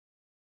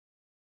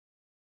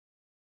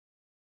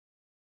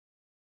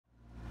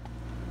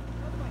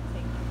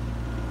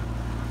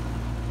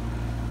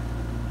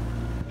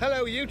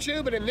Hello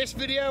YouTube, and in this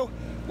video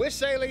we're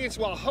sailing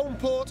into our home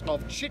port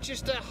of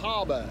Chichester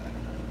Harbour.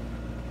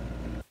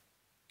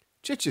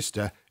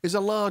 Chichester is a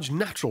large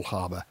natural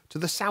harbour to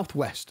the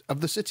southwest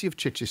of the city of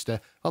Chichester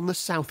on the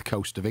south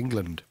coast of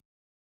England.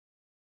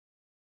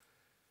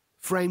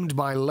 Framed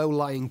by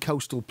low-lying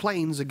coastal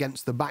plains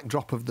against the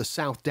backdrop of the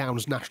South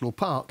Downs National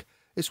Park,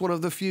 it's one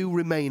of the few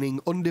remaining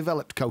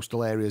undeveloped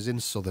coastal areas in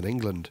southern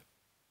England.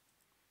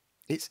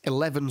 Its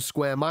 11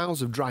 square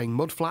miles of drying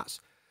mudflats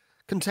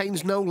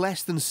contains no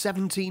less than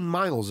 17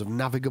 miles of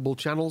navigable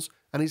channels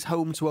and is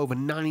home to over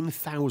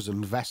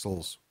 9,000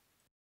 vessels.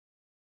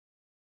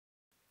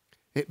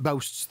 It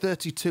boasts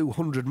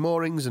 3,200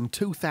 moorings and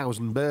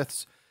 2,000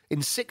 berths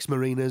in 6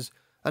 marinas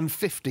and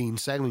 15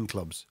 sailing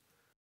clubs.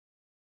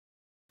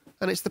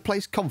 And it's the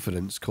place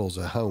confidence calls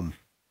her home.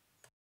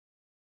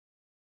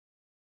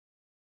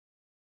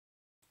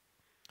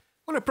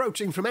 When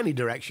approaching from any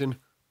direction,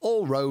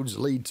 all roads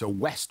lead to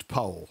West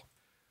Pole.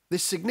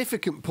 This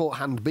significant port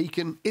hand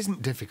beacon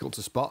isn't difficult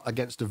to spot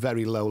against a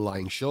very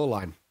low-lying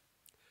shoreline.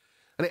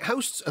 And it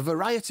hosts a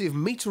variety of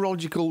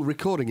meteorological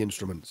recording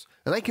instruments,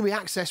 and they can be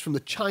accessed from the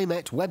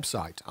Chimet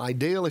website,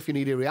 ideal if you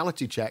need a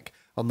reality check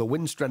on the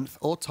wind strength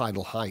or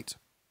tidal height.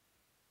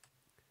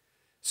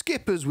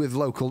 Skippers with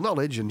local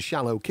knowledge and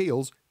shallow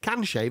keels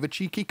can shave a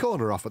cheeky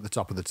corner off at the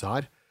top of the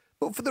tide,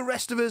 but for the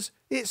rest of us,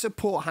 it's a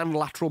port hand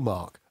lateral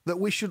mark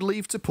that we should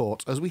leave to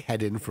port as we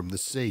head in from the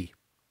sea.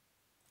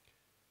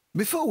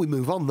 Before we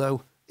move on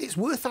though, it's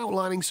worth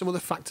outlining some of the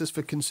factors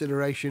for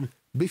consideration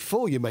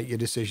before you make your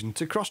decision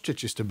to cross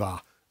Chichester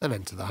Bar and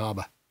enter the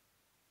harbour.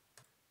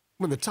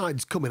 When the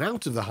tide's coming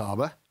out of the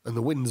harbour and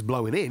the wind's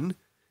blowing in,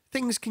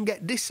 things can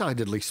get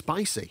decidedly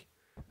spicy,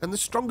 and the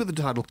stronger the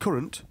tidal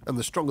current and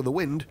the stronger the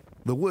wind,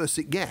 the worse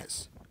it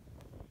gets.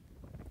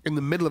 In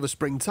the middle of a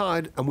spring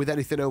tide and with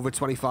anything over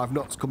 25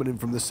 knots coming in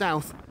from the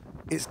south,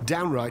 it's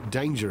downright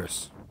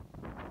dangerous.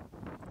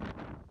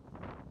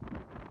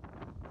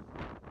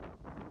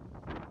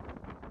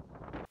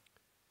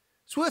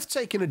 It's worth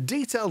taking a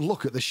detailed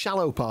look at the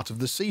shallow part of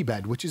the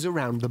seabed which is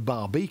around the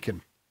bar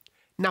beacon.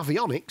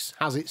 Navionics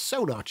has its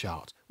sonar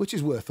chart, which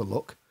is worth a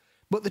look,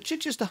 but the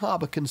Chichester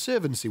Harbour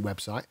Conservancy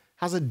website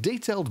has a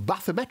detailed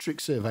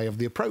bathymetric survey of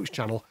the approach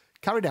channel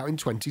carried out in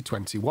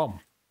 2021.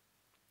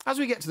 As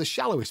we get to the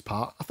shallowest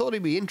part, I thought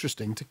it'd be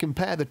interesting to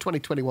compare the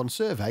 2021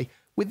 survey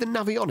with the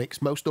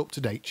Navionics most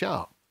up-to-date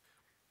chart.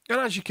 And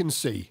as you can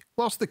see,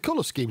 whilst the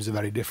colour schemes are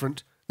very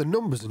different, the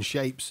numbers and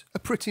shapes are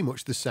pretty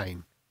much the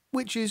same,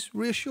 which is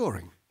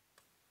reassuring.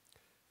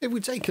 If we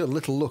take a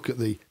little look at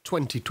the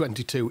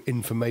 2022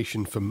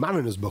 Information for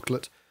Mariners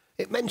booklet,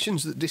 it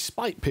mentions that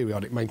despite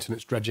periodic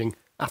maintenance dredging,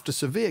 after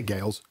severe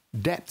gales,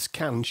 depths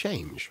can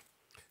change.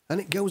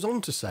 And it goes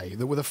on to say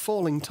that with a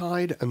falling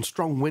tide and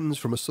strong winds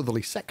from a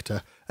southerly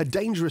sector, a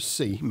dangerous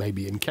sea may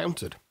be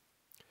encountered.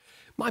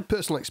 My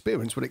personal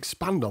experience would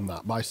expand on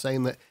that by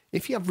saying that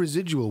if you have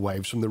residual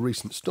waves from the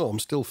recent storm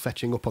still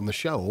fetching up on the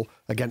shoal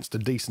against a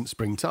decent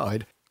spring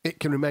tide, it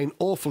can remain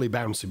awfully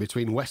bouncy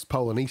between West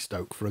Pole and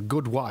Eastoke for a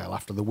good while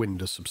after the wind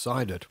has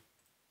subsided.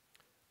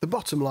 The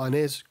bottom line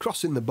is,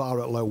 crossing the bar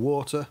at low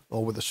water,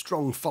 or with a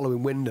strong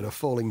following wind and a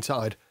falling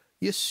tide,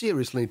 you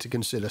seriously need to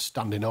consider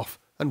standing off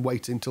and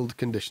waiting till the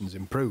conditions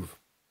improve.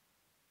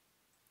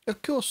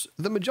 Of course,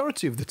 the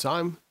majority of the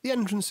time, the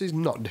entrance is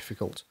not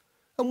difficult,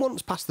 and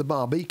once past the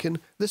bar beacon,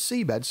 the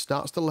seabed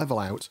starts to level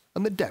out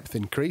and the depth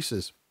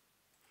increases.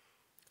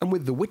 And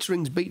with the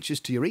Witterings beaches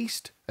to your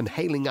east and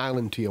Hayling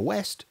Island to your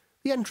west,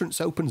 the entrance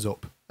opens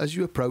up as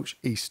you approach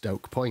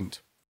Eastoke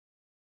Point.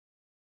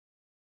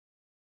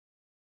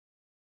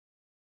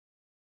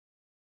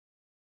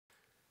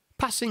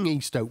 Passing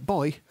Eastoke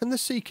Buoy and the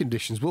sea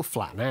conditions will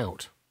flatten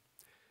out.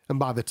 And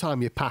by the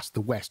time you pass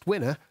the West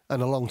Winner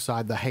and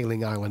alongside the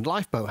Hayling Island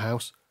lifeboat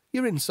house,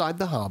 you're inside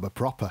the harbour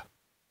proper.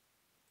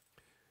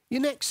 Your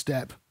next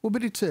step will be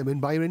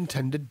determined by your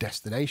intended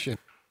destination.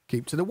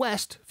 Keep to the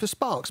west for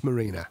Sparks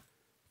Marina.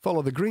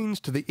 Follow the greens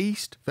to the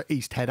east for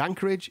East Head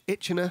Anchorage,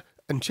 Itchenor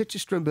and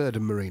Chichester and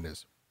Burdon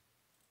marinas.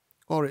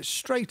 Or it's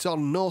straight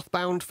on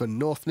northbound for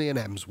Northney and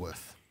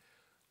Emsworth.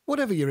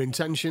 Whatever your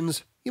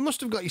intentions, you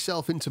must have got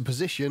yourself into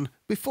position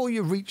before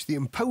you reach the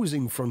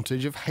imposing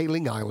frontage of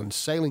Hayling Island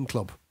Sailing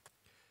Club.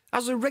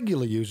 As a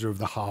regular user of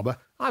the harbour,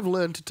 I've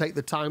learned to take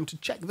the time to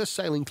check the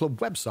Sailing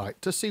Club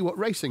website to see what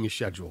racing is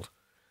scheduled.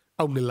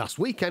 Only last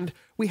weekend,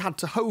 we had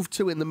to hove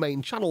to in the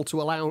main channel to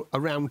allow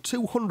around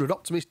 200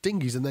 Optimist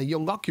dinghies and their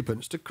young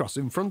occupants to cross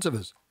in front of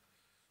us.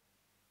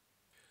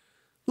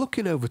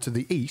 Looking over to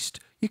the east,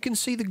 you can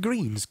see the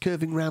greens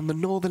curving round the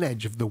northern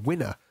edge of the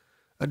Winner,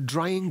 a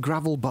drying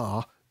gravel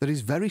bar that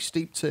is very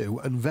steep too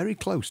and very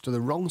close to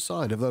the wrong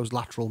side of those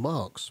lateral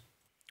marks.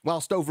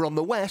 Whilst over on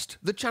the west,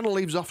 the channel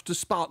leaves off to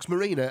Sparks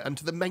Marina and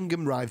to the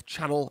Mengham Rythe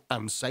Channel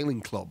and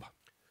Sailing Club.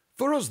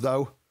 For us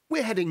though,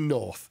 we're heading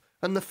north,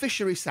 and the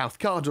Fishery South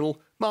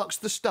Cardinal marks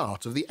the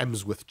start of the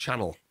Emsworth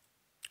Channel.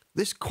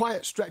 This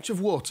quiet stretch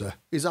of water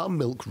is our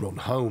milk run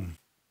home.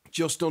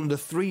 Just under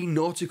 3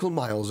 nautical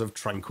miles of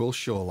tranquil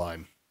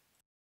shoreline.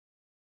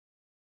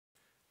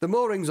 The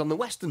moorings on the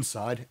western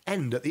side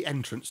end at the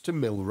entrance to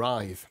Mill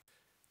Rythe.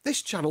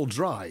 This channel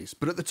dries,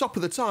 but at the top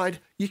of the tide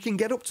you can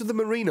get up to the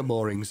marina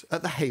moorings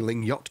at the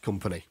Hayling Yacht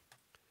Company.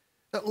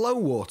 At low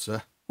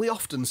water, we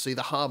often see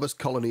the harbour's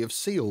colony of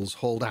seals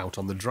hauled out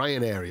on the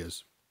drying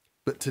areas.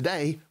 But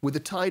today, with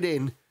the tide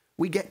in,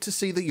 we get to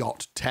see the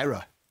yacht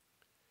Terror.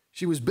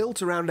 She was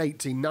built around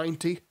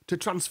 1890 to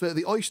transfer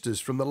the oysters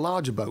from the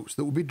larger boats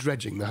that would be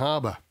dredging the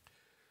harbour.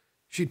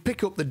 She'd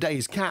pick up the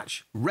day's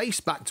catch,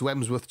 race back to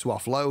Emsworth to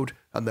offload,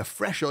 and the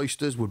fresh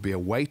oysters would be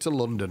away to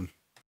London.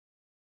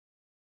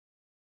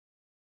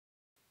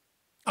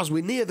 As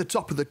we near the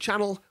top of the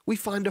channel, we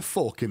find a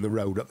fork in the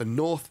road at the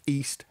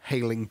north-east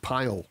Hayling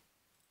Pile.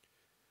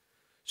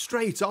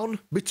 Straight on,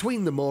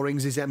 between the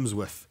moorings is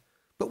Emsworth,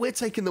 but we're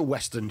taking the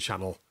western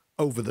channel,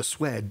 over the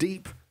Sware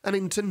Deep and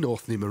into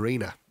Northney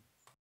Marina.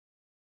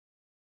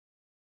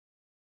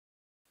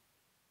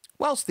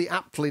 Whilst the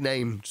aptly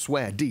named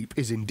Sware Deep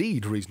is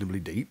indeed reasonably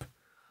deep,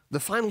 the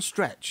final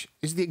stretch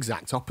is the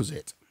exact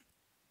opposite.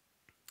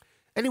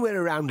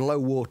 Anywhere around low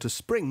water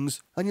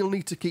springs and you'll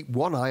need to keep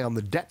one eye on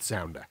the depth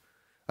sounder,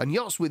 and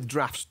yachts with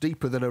drafts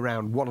deeper than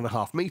around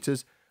 1.5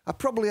 metres are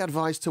probably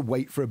advised to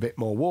wait for a bit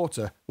more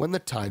water when the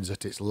tide's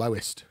at its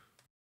lowest.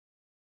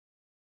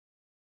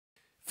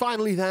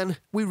 Finally then,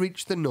 we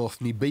reach the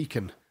Northney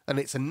Beacon, and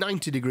it's a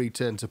 90-degree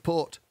turn to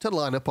port to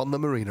line up on the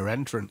marina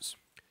entrance.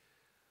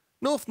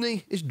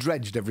 Northney is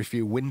dredged every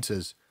few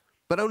winters,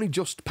 but only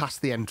just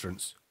past the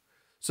entrance,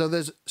 so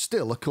there's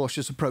still a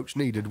cautious approach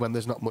needed when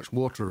there's not much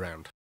water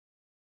around.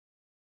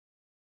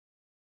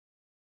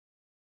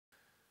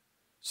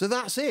 So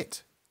that's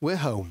it, we're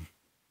home.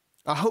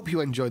 I hope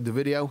you enjoyed the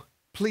video,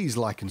 please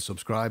like and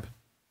subscribe,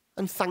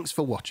 and thanks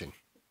for watching.